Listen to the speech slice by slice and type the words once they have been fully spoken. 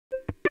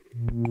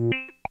If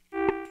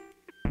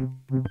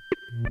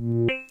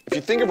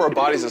you think of our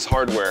bodies as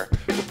hardware,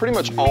 we're pretty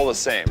much all the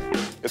same.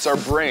 It's our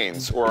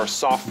brains, or our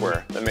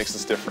software, that makes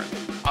us different.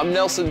 I'm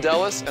Nelson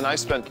Dellis, and I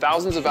spent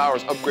thousands of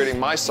hours upgrading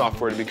my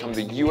software to become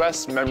the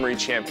US memory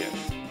champion.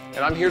 And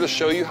I'm here to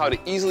show you how to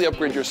easily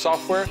upgrade your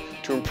software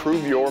to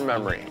improve your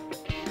memory.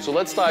 So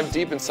let's dive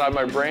deep inside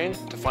my brain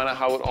to find out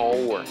how it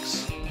all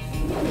works.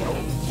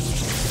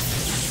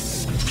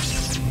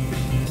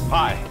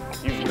 Hi,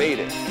 you've made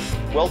it.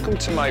 Welcome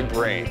to my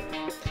brain.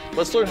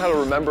 Let's learn how to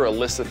remember a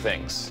list of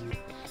things.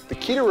 The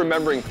key to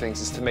remembering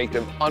things is to make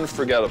them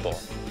unforgettable.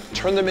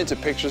 Turn them into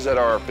pictures that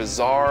are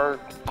bizarre,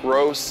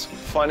 gross,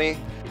 funny,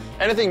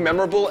 anything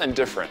memorable and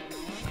different.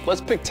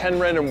 Let's pick 10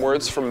 random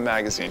words from a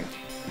magazine.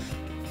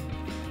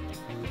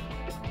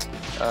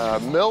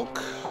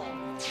 Milk,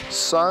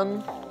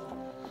 sun,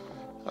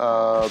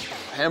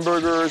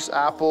 hamburgers,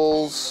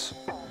 apples,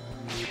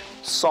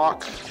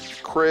 sock,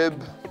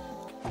 crib,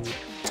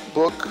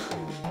 book,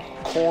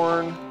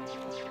 corn,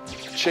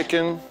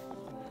 chicken,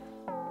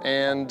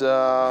 and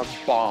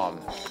bomb.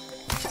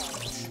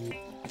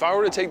 If I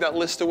were to take that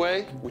list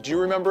away, would you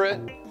remember it?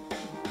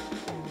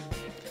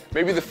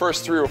 Maybe the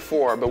first 3 or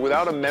 4, but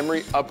without a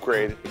memory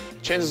upgrade,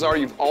 chances are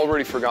you've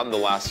already forgotten the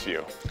last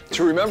few.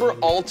 To remember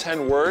all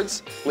 10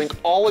 words, link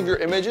all of your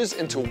images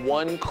into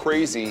one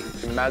crazy,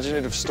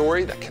 imaginative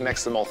story that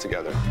connects them all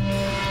together.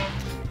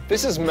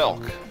 This is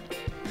milk.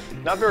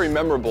 Not very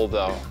memorable,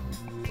 though.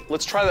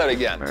 Let's try that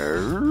again.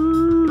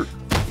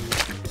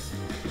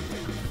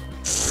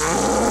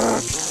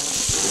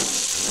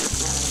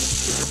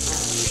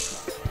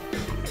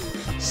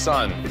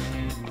 Sun.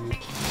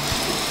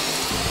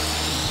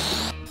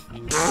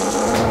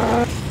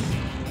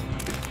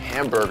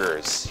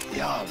 Hamburgers.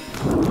 Yum.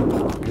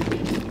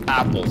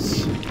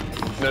 Apples.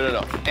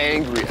 No.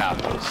 Angry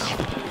apples.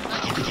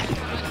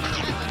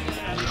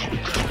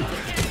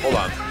 Hold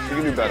on. We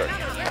can do better.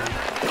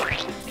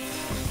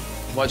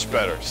 Much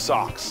better.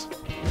 Socks.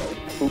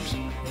 Oops.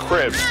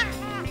 Crib.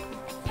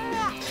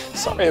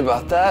 Sorry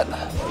about that.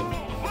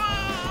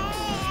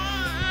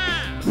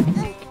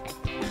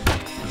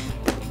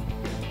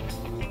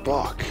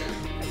 Buck.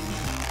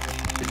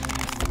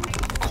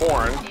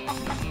 Corn.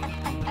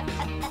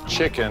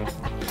 Chicken.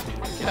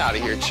 Get out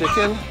of here,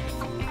 chicken.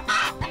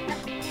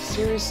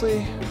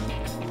 Seriously?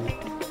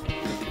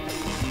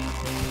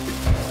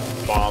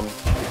 Bomb.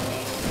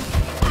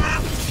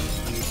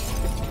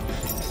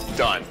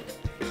 Done.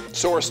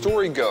 So our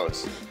story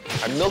goes,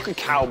 I milk a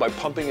cow by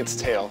pumping its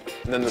tail,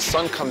 and then the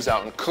sun comes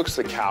out and cooks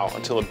the cow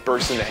until it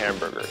bursts into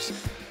hamburgers.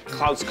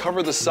 Clouds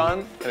cover the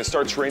sun, and it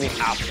starts raining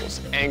apples,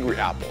 angry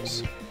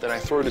apples. Then I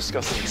throw a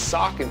disgusting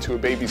sock into a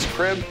baby's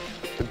crib.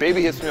 The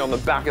baby hits me on the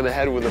back of the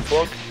head with a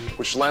book,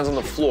 which lands on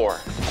the floor.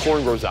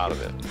 Corn grows out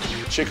of it.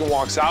 Chicken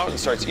walks out and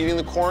starts eating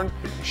the corn,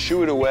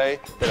 shoo it away,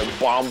 then a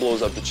bomb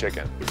blows up the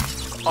chicken.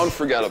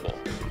 Unforgettable,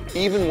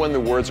 even when the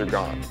words are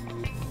gone.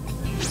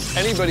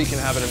 Anybody can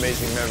have an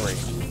amazing memory.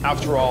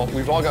 After all,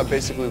 we've all got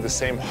basically the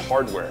same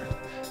hardware.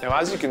 Now,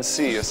 as you can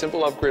see, a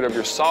simple upgrade of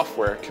your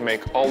software can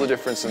make all the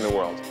difference in the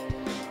world.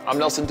 I'm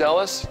Nelson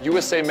Dellis,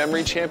 USA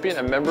Memory Champion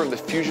and member of the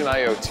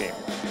Fusionio team,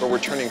 where we're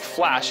turning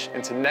Flash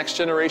into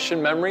next-generation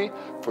memory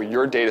for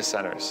your data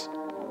centers.